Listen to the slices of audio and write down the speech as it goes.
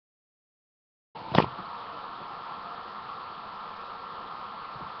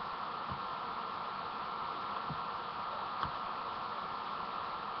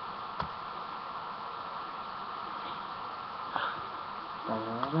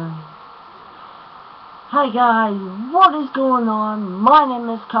Hi guys, what is going on? My name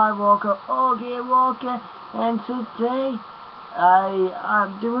is Kai Walker, okay Walker, and today I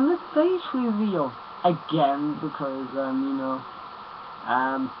am doing a face reveal again because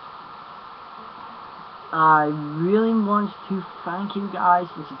I really want to thank you guys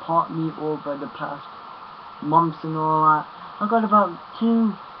for supporting me over the past months and all that. I got about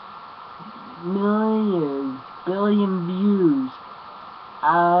 2 billion views.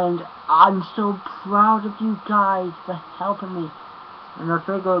 And I'm so proud of you guys for helping me. And I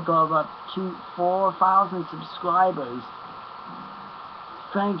think I got about 4,000 subscribers.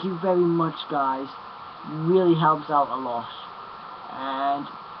 Thank you very much, guys. Really helps out a lot. And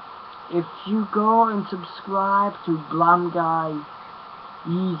if you go and subscribe to Blam Guy,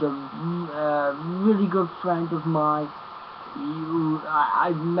 he's a really good friend of mine.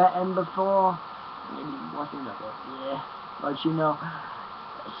 I've met him before. He wasn't a good, yeah, but you know.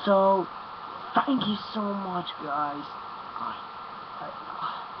 So, thank you so much, guys.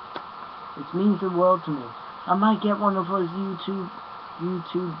 It means the world to me. I might get one of those YouTube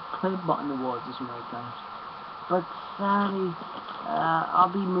play button awards or something like that. But sadly, I'll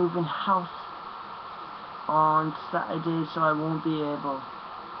be moving house on Saturday, so I won't be able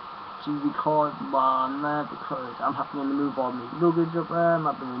to record while I'm there because I'm having to move all my luggage up there. I'm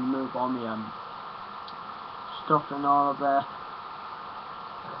having to move all my stuff and all of that.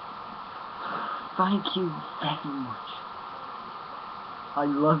 Thank you very much. I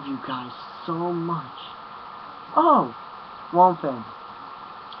love you guys so much. Oh, one thing.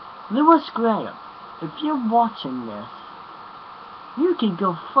 Lewis Graham, if you're watching this, you can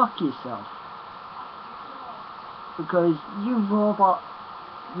go fuck yourself. Because you robot,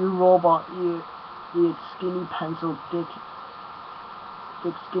 you skinny pencil dick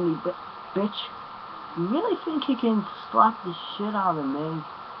skinny bitch. You really think you can slap the shit out of me?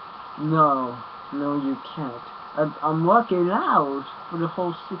 No, you can't. I'm working out for the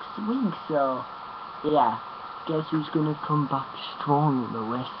whole 6 weeks, so yeah. Guess who's gonna come back strong,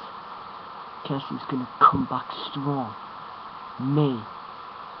 Lewis? Guess who's gonna come back strong? Me,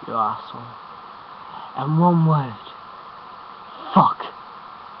 you asshole. And one word. Fuck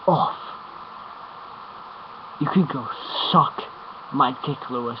off. You can go suck my dick,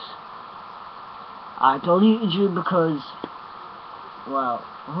 Lewis. I deleted you because, well,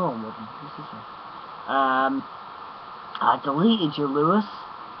 hold on, what's this one? I deleted you, Lewis,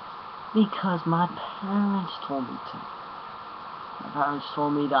 because my parents told me to. My parents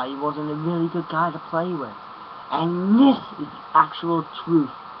told me that he wasn't a really good guy to play with. And this is the actual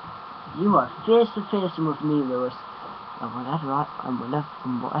truth. You are face to face with me, Lewis. And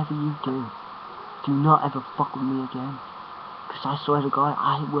whatever you do not ever fuck with me again. Because I swear to God,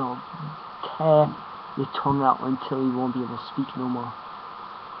 I will tear your tongue out until you won't be able to speak no more.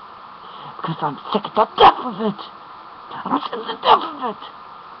 Because I'm sick to death of it! I'm sick to death of it!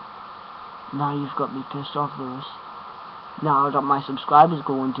 Now you've got me pissed off, Lewis. Now that my subscribers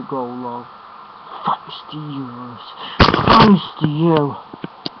going to go low. Thanks to you, Lewis. Thanks to you.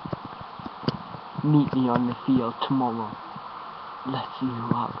 Meet me on the field tomorrow. Let's see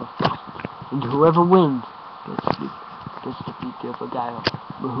who have a fight. And whoever wins gets to beat the other guy up.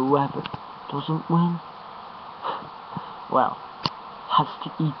 But whoever doesn't win, well, has to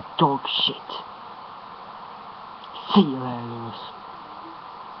eat dog shit. See you later, Lewis.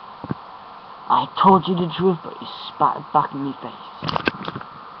 I told you the truth, but you spat it back in my face.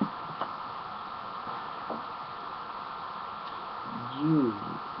 You.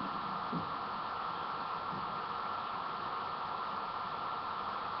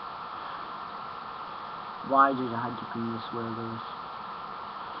 Why did I have to come this way, Lewis?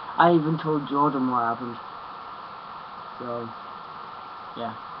 I even told Jordan what happened. So,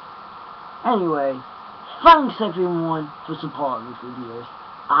 yeah. Anyway, thanks everyone for supporting these videos.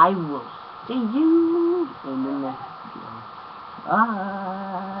 I will see you in the next video.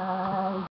 Bye.